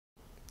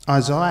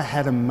Isaiah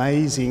had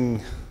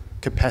amazing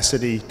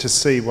capacity to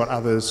see what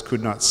others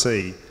could not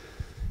see.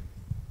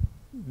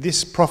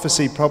 This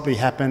prophecy probably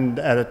happened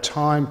at a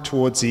time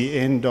towards the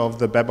end of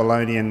the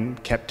Babylonian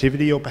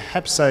captivity, or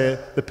perhaps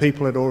the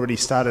people had already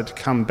started to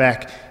come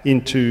back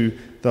into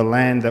the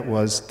land that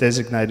was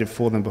designated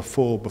for them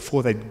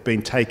before they'd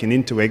been taken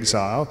into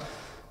exile.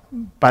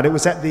 But it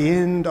was at the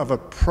end of a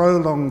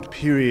prolonged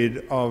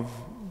period of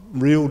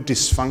real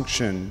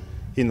dysfunction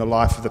in the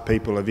life of the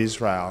people of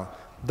Israel.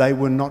 They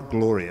were not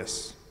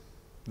glorious.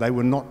 They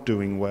were not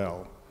doing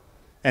well.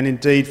 And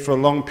indeed, for a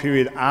long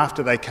period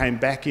after they came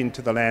back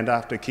into the land,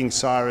 after King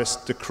Cyrus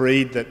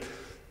decreed that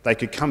they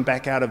could come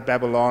back out of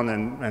Babylon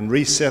and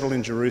resettle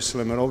in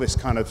Jerusalem and all this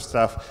kind of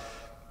stuff,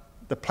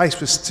 the place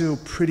was still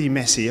pretty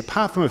messy.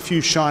 Apart from a few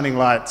shining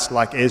lights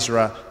like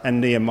Ezra and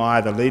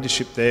Nehemiah, the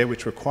leadership there,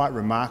 which were quite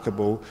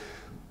remarkable,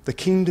 the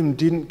kingdom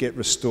didn't get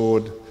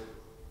restored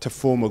to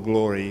former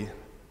glory,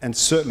 and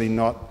certainly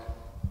not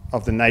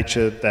of the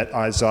nature that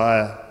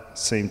Isaiah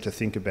seemed to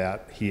think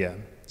about here.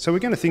 So we're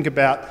going to think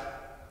about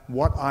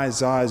what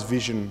Isaiah's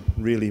vision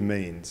really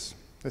means.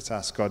 Let's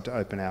ask God to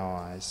open our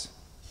eyes.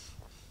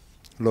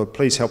 Lord,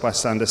 please help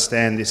us to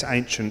understand this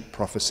ancient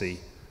prophecy,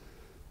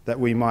 that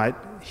we might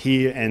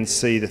hear and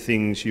see the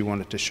things you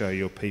wanted to show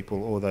your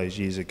people all those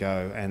years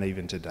ago and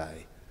even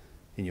today.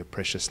 In your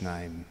precious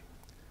name,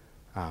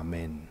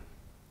 amen.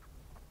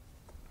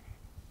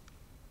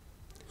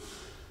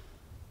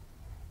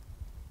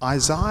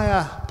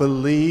 Isaiah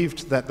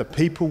believed that the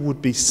people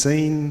would be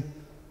seen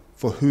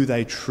for who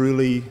they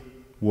truly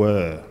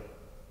were.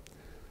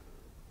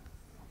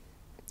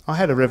 I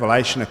had a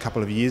revelation a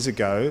couple of years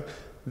ago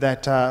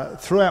that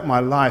throughout my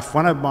life,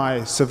 one of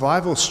my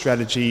survival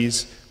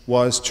strategies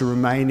was to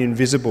remain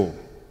invisible.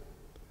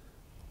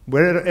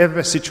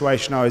 Wherever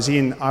situation I was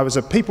in, I was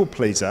a people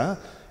pleaser,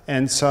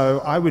 and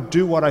so I would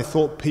do what I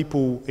thought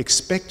people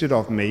expected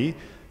of me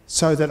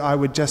so that I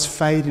would just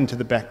fade into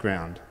the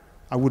background.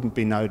 I wouldn't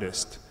be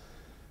noticed.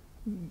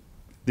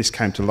 This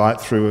came to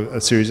light through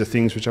a series of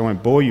things which I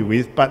won't bore you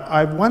with, but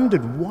I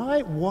wondered why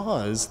it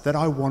was that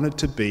I wanted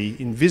to be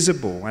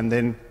invisible. And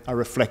then I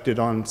reflected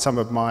on some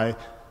of my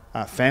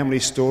family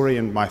story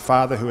and my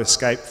father who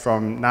escaped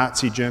from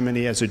Nazi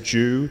Germany as a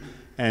Jew,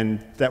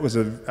 and that was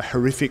a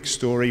horrific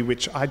story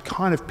which I'd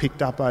kind of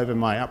picked up over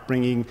my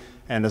upbringing,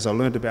 and as I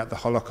learned about the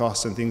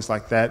Holocaust and things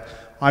like that,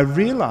 I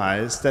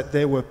realised that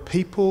there were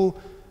people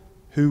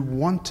who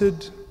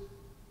wanted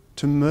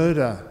to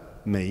murder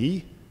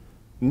me,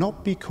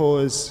 not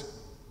because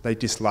they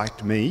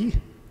disliked me,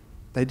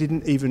 they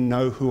didn't even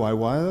know who I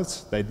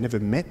was, they'd never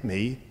met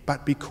me,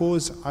 but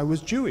because I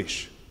was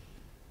Jewish.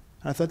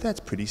 And I thought, that's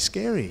pretty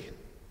scary.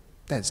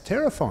 That's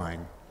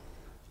terrifying.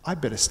 I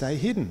better stay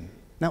hidden.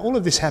 Now, all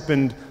of this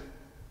happened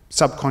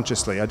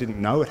subconsciously. I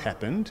didn't know it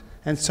happened.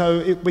 And so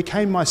it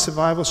became my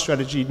survival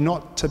strategy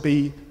not to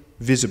be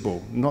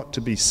visible, not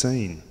to be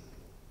seen.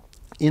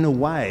 In a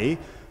way,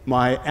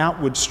 my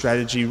outward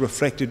strategy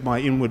reflected my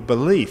inward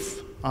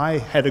belief. I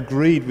had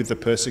agreed with the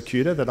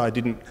persecutor that I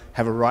didn't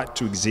have a right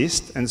to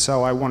exist, and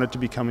so I wanted to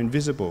become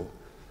invisible.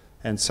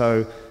 And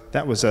so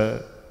that was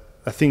a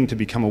thing to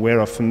become aware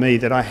of for me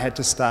that I had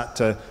to start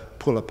to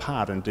pull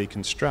apart and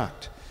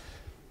deconstruct.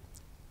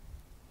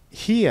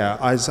 Here,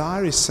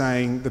 Isaiah is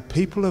saying the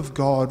people of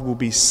God will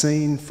be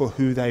seen for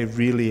who they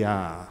really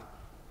are.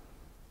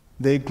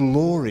 Their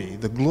glory,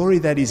 the glory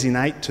that is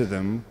innate to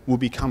them, will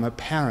become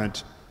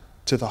apparent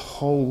to the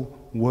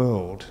whole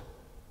world.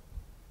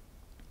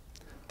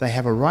 They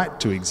have a right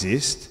to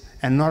exist,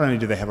 and not only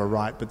do they have a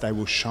right, but they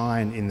will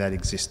shine in that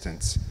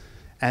existence.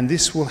 And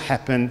this will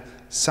happen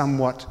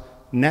somewhat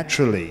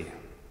naturally.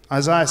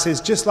 Isaiah says,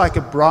 just like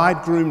a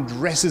bridegroom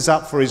dresses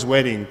up for his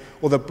wedding,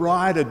 or the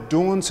bride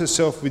adorns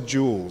herself with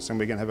jewels, and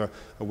we're going to have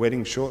a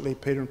wedding shortly,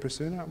 Peter and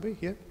Priscilla, aren't we?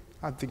 Yeah.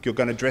 I think you're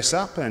going to dress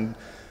up, and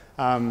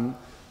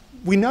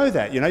we know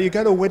that. You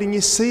go to a wedding,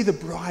 you see the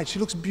bride, she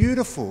looks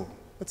beautiful.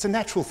 It's a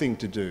natural thing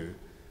to do.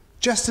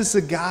 Just as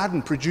the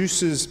garden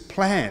produces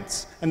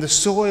plants and the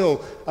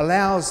soil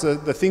allows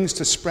the things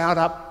to sprout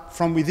up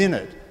from within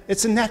it,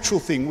 it's a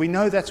natural thing. We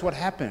know that's what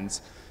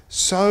happens.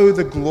 So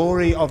the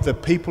glory of the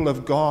people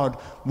of God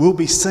will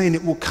be seen.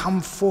 It will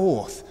come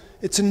forth.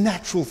 It's a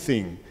natural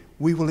thing.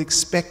 We will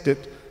expect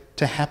it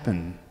to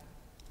happen.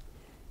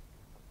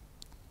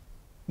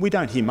 We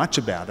don't hear much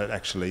about it,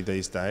 actually,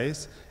 these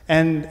days.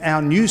 And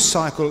our news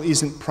cycle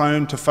isn't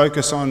prone to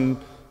focus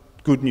on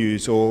good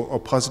news or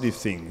positive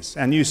things.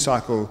 Our news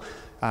cycle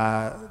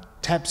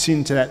taps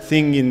into that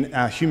thing in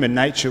our human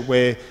nature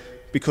where,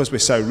 because we're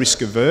so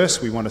risk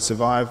averse, we want to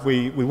survive,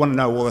 we want to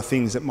know all the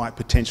things that might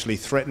potentially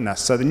threaten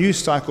us. So the news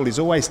cycle is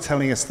always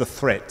telling us the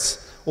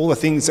threats, all the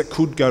things that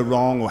could go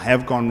wrong or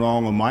have gone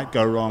wrong or might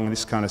go wrong and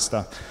this kind of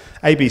stuff.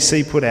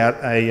 ABC put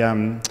out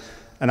an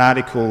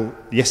article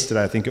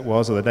yesterday, I think it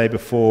was, or the day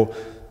before,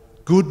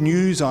 good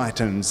news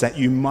items that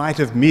you might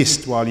have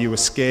missed while you were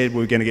scared we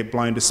were going to get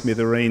blown to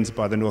smithereens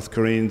by the North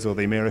Koreans or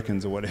the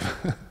Americans or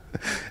whatever.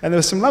 And there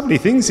were some lovely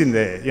things in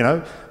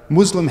there,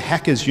 Muslim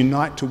hackers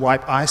unite to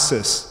wipe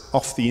ISIS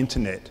off the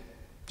internet.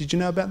 Did you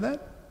know about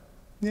that?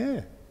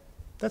 Yeah.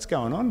 That's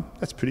going on.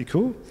 That's pretty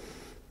cool.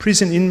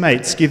 Prison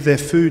inmates give their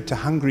food to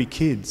hungry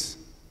kids.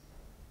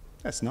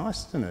 That's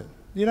nice, isn't it?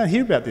 You don't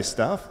hear about this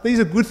stuff. These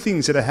are good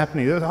things that are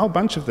happening. There's a whole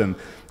bunch of them.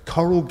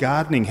 Coral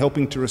gardening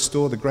helping to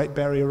restore the Great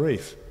Barrier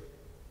Reef.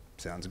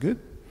 Sounds good.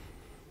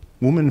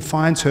 Woman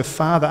finds her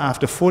father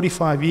after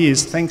 45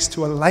 years thanks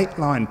to a late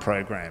line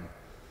program.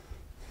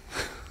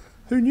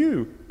 Who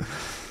knew?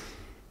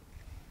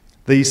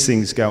 These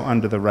things go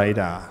under the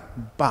radar,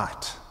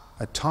 but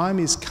a time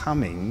is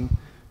coming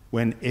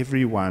when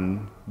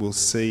everyone will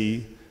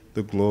see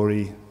the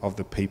glory of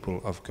the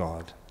people of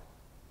God.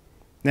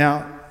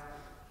 Now,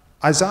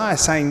 Isaiah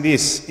saying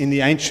this in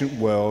the ancient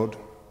world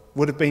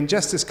would have been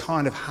just as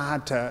kind of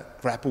hard to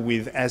grapple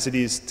with as it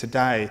is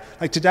today.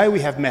 Like today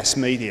we have mass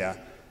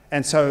media,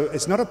 and so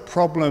it's not a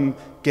problem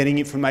getting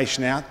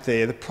information out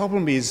there. The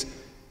problem is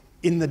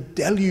in the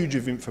deluge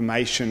of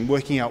information,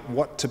 working out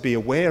what to be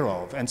aware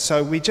of. And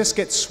so we just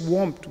get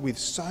swamped with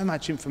so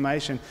much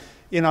information.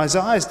 In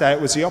Isaiah's day,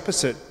 it was the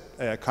opposite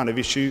kind of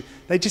issue.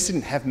 They just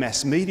didn't have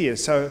mass media.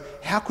 So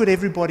how could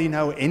everybody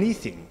know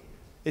anything?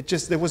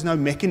 There was no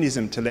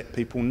mechanism to let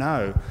people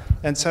know.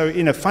 And so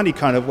in a funny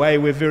kind of way,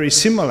 we're very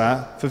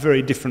similar for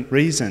very different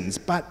reasons.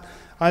 But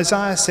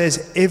Isaiah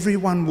says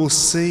everyone will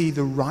see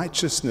the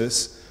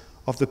righteousness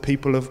of the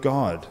people of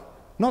God.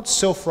 Not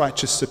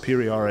self-righteous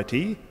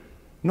superiority,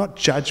 not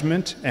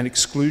judgment and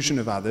exclusion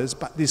of others,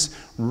 but this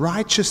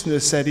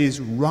righteousness that is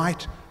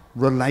right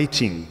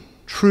relating,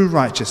 true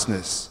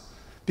righteousness.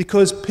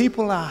 Because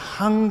people are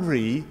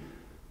hungry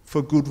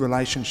for good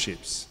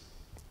relationships.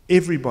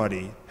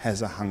 Everybody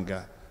has a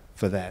hunger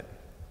for that.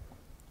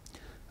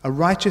 A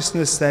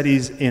righteousness that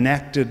is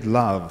enacted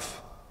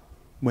love.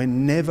 We're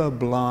never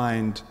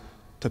blind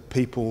to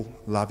people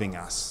loving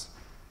us.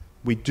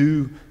 We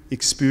do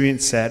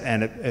experience that,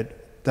 and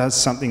it does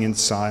something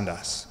inside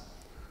us.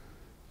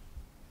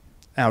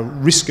 Our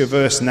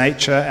risk-averse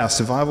nature, our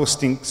survival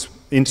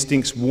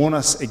instincts warn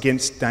us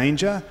against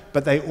danger,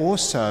 but they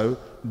also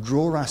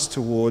draw us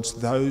towards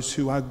those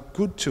who are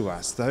good to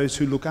us, those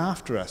who look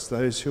after us,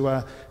 those who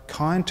are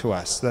kind to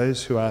us,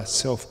 those who are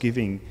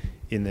self-giving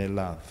in their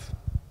love.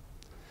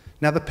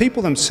 Now, the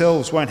people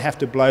themselves won't have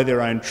to blow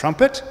their own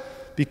trumpet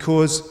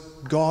because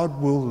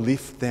God will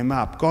lift them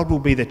up. God will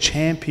be the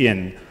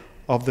champion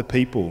of the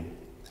people.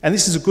 And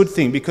this is a good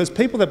thing because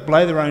people that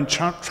blow their own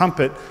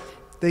trumpet,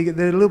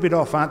 they're a little bit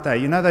off, aren't they?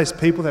 You know those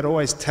people that are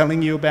always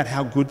telling you about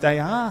how good they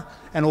are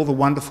and all the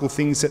wonderful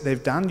things that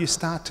they've done? You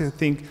start to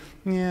think,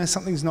 yeah,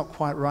 something's not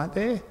quite right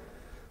there.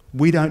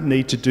 We don't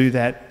need to do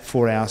that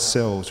for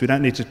ourselves. We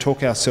don't need to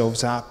talk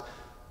ourselves up.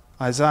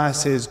 Isaiah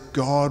says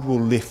God will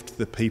lift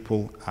the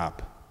people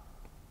up.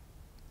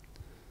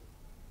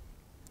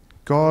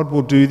 God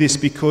will do this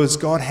because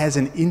God has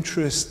an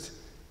interest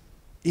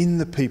in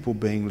the people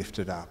being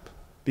lifted up,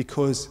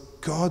 because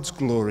God's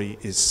glory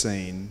is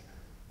seen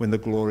when the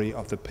glory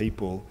of the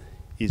people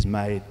is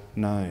made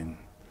known.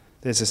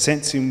 There's a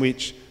sense in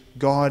which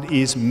God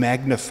is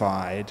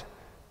magnified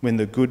when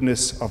the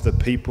goodness of the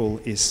people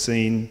is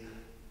seen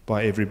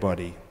by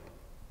everybody.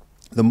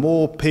 The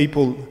more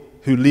people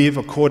who live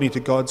according to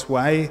God's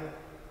way,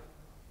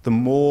 the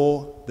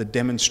more the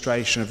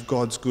demonstration of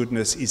God's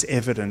goodness is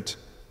evident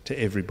to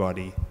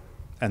everybody,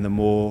 and the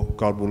more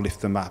God will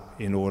lift them up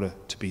in order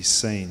to be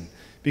seen.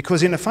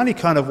 Because in a funny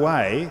kind of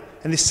way,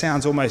 and this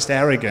sounds almost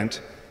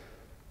arrogant,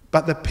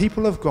 but the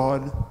people of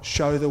God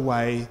show the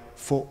way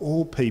for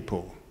all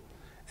people.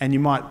 And you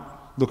might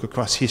look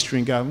across history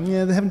and go,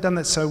 yeah, they haven't done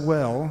that so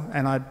well,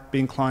 and I'd be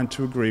inclined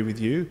to agree with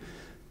you.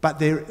 But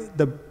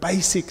the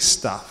basic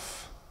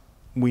stuff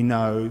we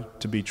know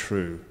to be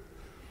true.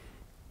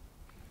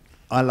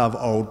 I love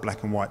old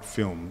black and white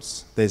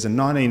films. There's a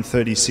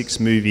 1936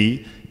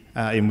 movie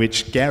in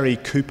which Gary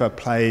Cooper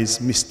plays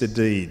Mr.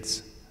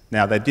 Deeds.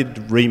 Now, they did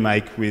a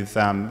remake with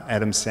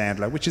Adam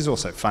Sandler, which is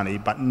also funny,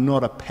 but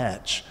not a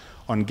patch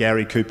on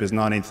Gary Cooper's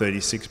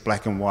 1936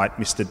 black and white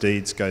Mr.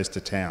 Deeds Goes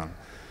to Town.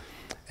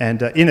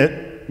 And in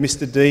it,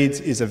 Mr. Deeds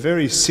is a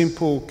very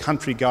simple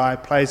country guy,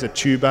 plays a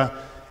tuba,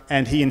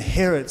 and he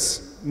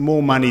inherits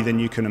more money than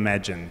you can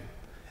imagine.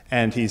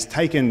 And he's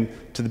taken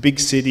to the big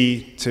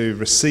city to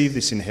receive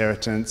this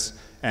inheritance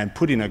and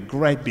put in a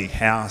great big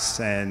house,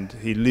 and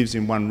he lives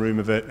in one room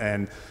of it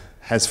and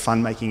has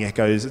fun making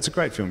echoes. It's a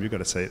great film, you've got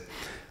to see it.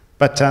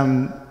 But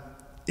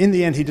in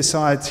the end, he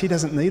decides he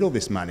doesn't need all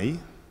this money.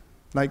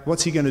 Like,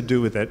 what's he going to do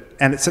with it?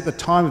 And it's at the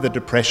time of the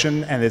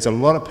Depression, and there's a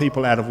lot of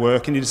people out of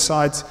work, and he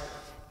decides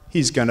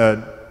he's going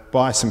to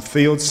buy some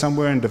fields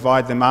somewhere and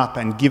divide them up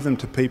and give them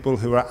to people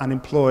who are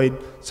unemployed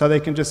so they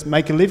can just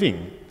make a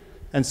living.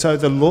 And so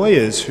the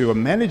lawyers who are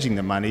managing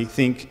the money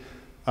think,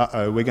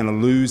 uh-oh, we're going to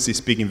lose this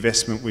big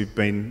investment we've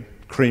been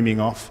creaming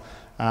off.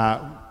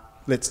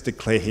 Let's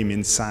declare him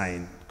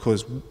insane,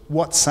 because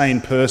what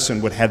sane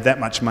person would have that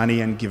much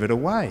money and give it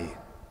away?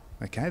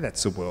 Okay,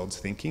 that's the world's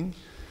thinking.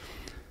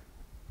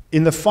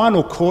 In the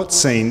final court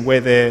scene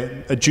where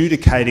they're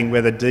adjudicating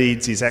whether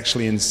Deeds is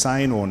actually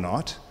insane or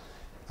not,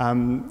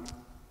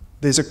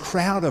 there's a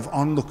crowd of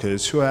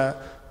onlookers who are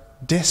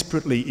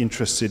desperately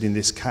interested in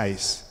this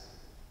case.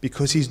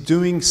 because he's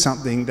doing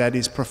something that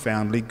is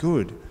profoundly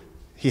good.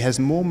 He has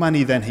more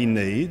money than he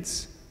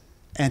needs,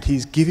 and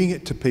he's giving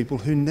it to people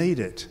who need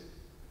it.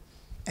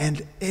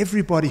 And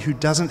everybody who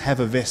doesn't have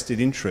a vested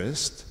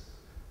interest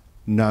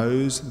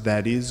knows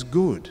that is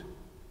good.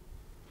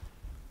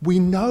 We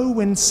know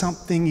when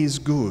something is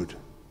good.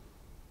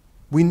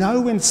 We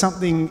know when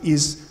something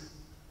is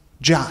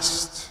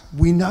just.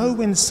 We know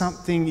when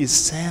something is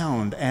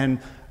sound and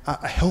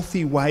a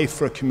healthy way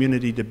for a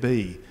community to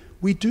be.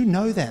 We do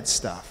know that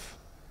stuff.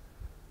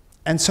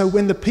 And so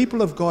when the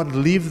people of God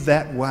live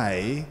that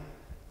way,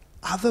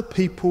 other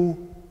people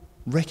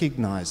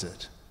recognise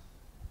it.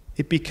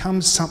 It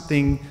becomes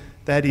something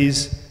that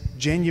is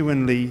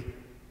genuinely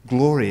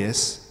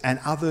glorious, and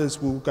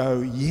others will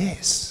go,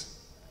 yes,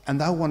 and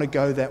they'll want to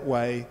go that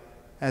way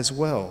as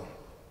well.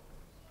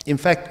 In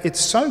fact, it's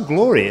so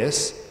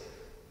glorious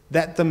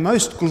that the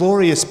most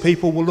glorious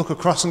people will look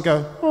across and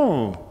go,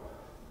 oh,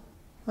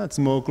 that's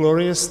more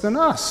glorious than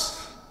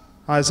us.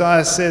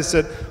 Isaiah says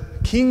that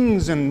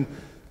kings and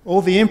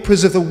all the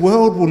emperors of the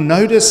world will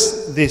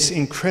notice this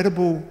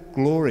incredible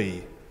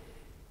glory.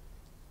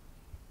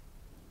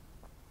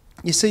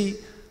 You see,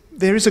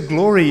 there is a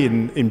glory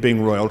in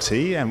being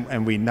royalty,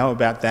 and we know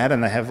about that,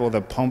 and they have all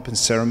the pomp and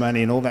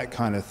ceremony and all that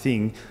kind of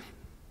thing.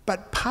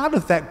 But part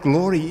of that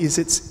glory is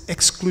its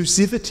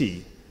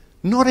exclusivity.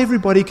 Not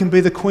everybody can be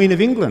the Queen of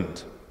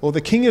England or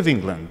the King of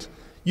England.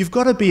 You've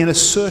got to be in a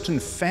certain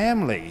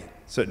family,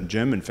 certain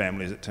German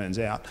family as it turns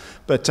out,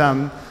 but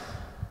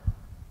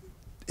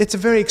it's a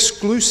very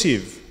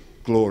exclusive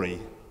glory,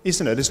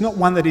 isn't it? It's not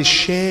one that is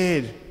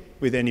shared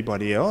with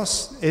anybody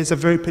else. It's a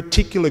very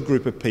particular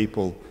group of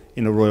people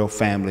in a royal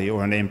family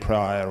or an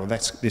empire or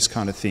this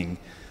kind of thing.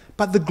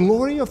 But the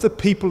glory of the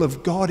people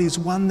of God is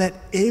one that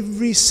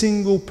every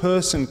single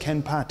person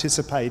can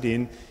participate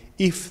in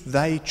if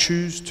they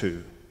choose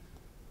to.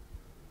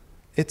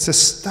 It's a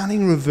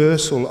stunning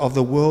reversal of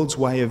the world's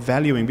way of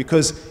valuing,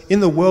 because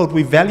in the world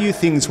we value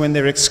things when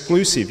they're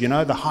exclusive. You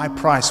know, the high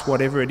price,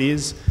 whatever it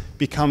is,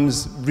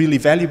 becomes really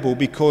valuable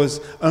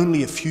because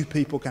only a few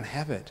people can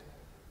have it.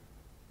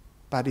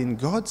 But in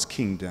God's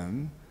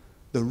kingdom,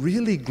 the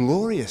really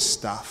glorious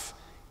stuff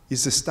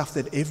is the stuff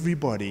that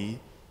everybody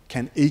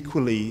can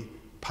equally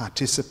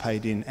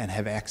participate in and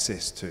have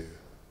access to.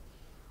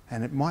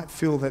 And it might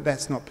feel that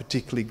that's not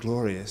particularly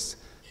glorious,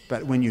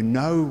 but when you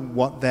know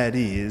what that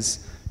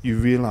is, you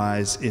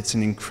realise it's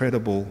an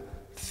incredible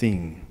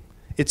thing.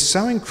 It's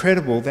so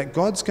incredible that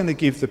God's going to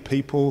give the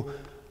people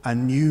a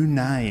new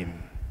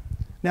name.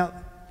 Now,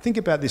 think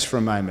about this for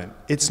a moment.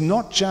 It's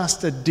not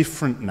just a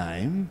different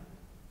name,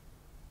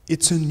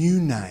 it's a new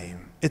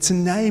name. It's a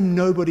name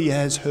nobody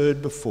has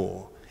heard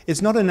before.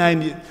 It's not a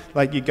name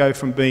like you go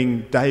from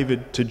being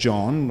David to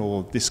John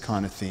or this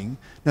kind of thing.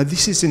 No,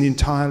 this is an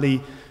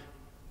entirely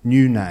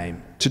new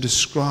name to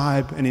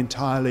describe an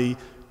entirely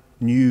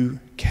new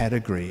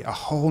category, a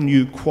whole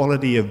new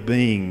quality of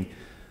being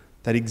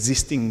that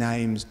existing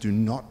names do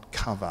not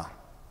cover.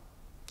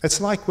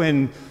 It's like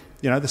when,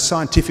 the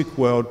scientific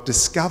world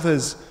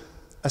discovers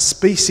a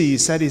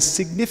species that is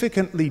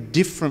significantly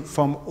different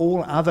from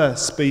all other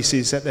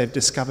species that they've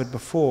discovered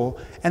before,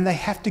 and they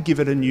have to give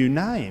it a new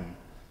name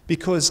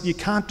because you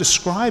can't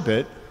describe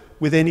it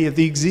with any of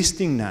the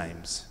existing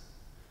names.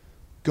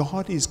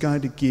 God is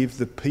going to give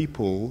the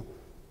people,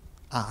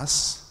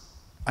 us,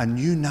 a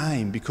new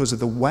name because of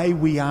the way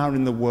we are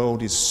in the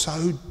world is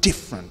so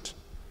different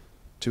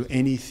to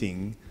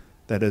anything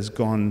that has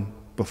gone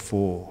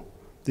before.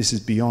 This is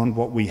beyond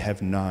what we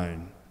have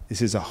known.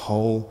 This is a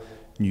whole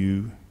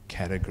new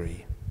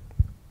category.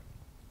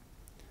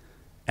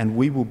 And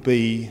we will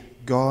be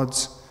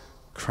God's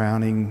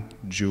crowning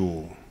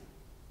jewel.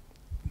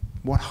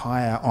 What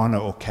higher honour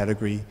or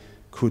category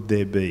could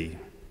there be?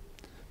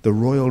 The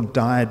royal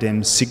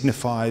diadem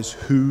signifies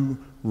who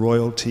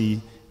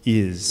royalty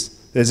is.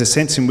 There's a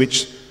sense in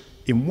which,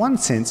 in one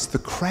sense, the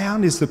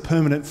crown is the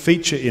permanent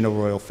feature in a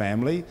royal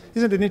family.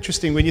 Isn't it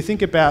interesting? When you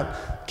think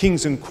about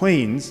kings and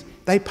queens,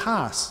 they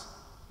pass.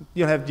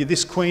 You'll have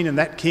this queen and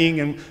that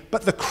king,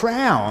 but the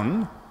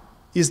crown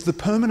is the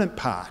permanent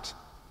part.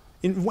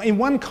 In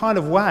one kind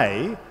of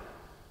way,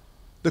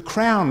 the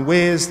crown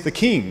wears the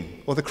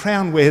king, or the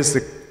crown wears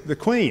the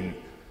queen,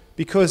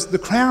 because the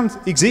crown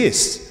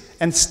exists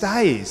and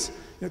stays.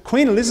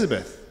 Queen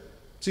Elizabeth,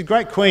 she's a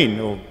great queen,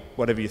 or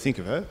whatever you think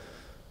of her,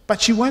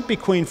 but she won't be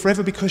queen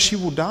forever because she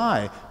will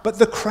die. But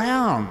the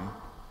crown,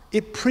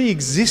 it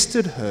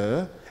pre-existed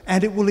her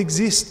and it will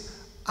exist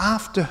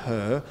after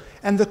her,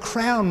 and the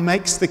crown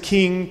makes the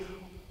king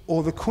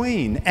or the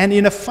queen. And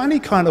in a funny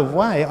kind of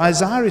way,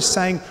 Isaiah is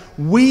saying,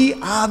 we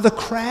are the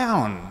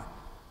crown.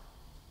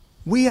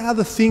 We are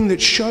the thing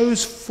that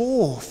shows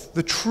forth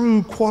the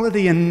true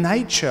quality and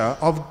nature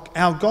of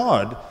our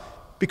God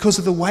because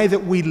of the way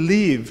that we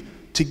live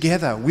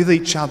together with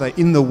each other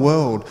in the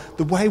world,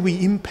 the way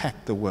we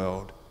impact the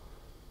world.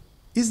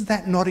 Is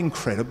that not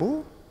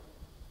incredible?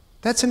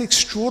 That's an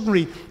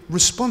extraordinary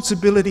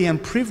responsibility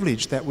and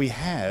privilege that we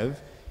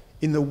have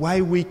in the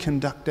way we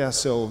conduct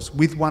ourselves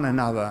with one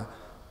another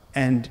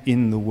and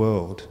in the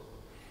world.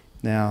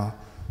 Now,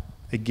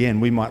 Again,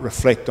 we might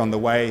reflect on the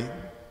way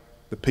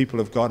the people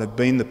of God have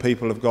been the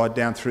people of God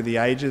down through the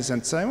ages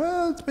and say,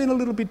 well, it's been a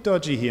little bit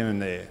dodgy here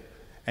and there.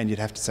 And you'd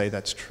have to say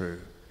that's true.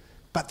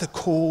 But the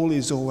call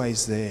is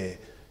always there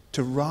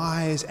to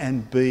rise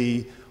and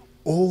be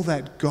all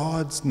that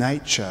God's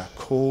nature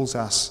calls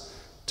us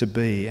to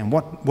be. And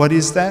what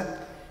is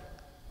that?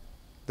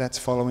 That's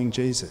following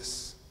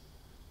Jesus.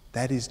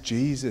 That is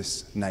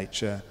Jesus'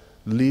 nature,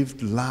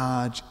 lived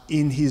large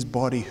in his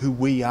body, who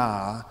we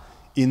are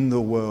in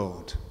the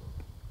world.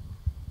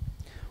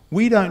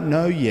 We don't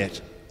know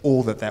yet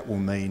all that that will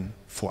mean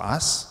for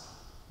us.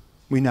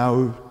 We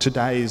know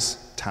today's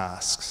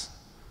tasks.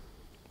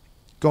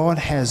 God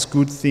has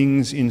good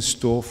things in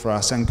store for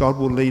us, and God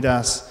will lead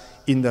us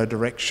in the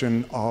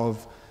direction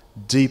of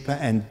deeper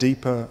and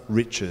deeper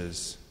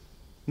riches.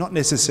 Not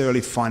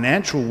necessarily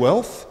financial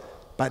wealth,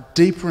 but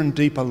deeper and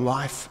deeper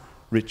life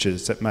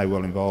riches. That may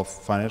well involve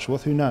financial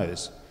wealth, who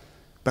knows?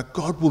 But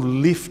God will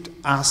lift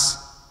us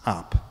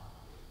up,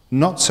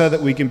 not so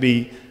that we can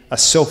be a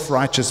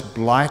self-righteous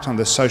blight on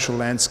the social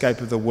landscape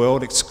of the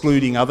world,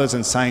 excluding others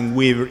and saying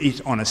we're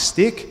it on a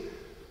stick,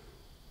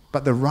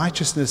 but the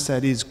righteousness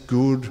that is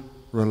good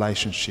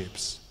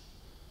relationships,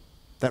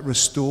 that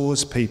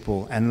restores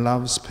people and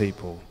loves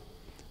people,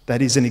 that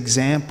is an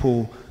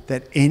example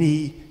that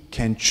any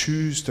can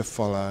choose to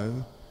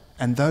follow,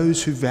 and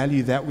those who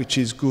value that which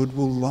is good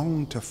will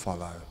long to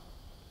follow.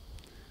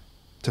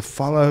 To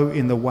follow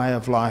in the way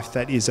of life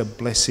that is a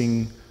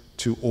blessing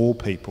to all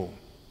people,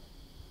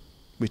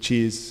 which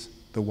is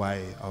the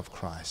way of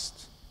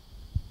Christ.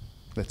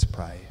 Let's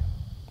pray.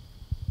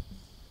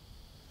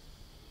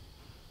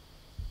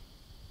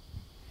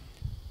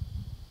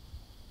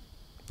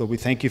 Lord, we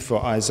thank you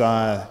for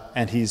Isaiah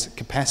and his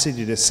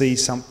capacity to see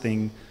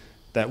something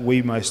that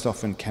we most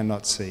often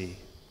cannot see,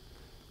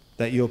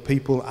 that your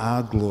people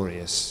are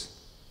glorious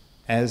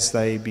as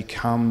they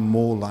become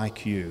more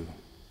like you.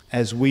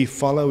 As we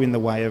follow in the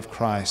way of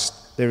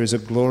Christ, there is a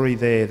glory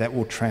there that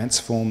will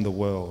transform the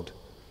world.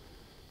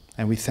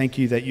 And we thank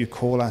you that you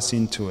call us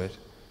into it,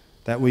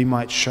 that we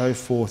might show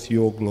forth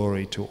your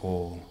glory to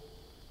all,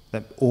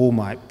 that all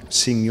might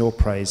sing your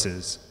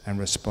praises and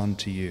respond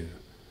to you.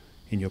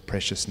 In your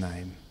precious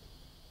name.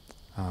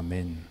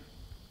 Amen.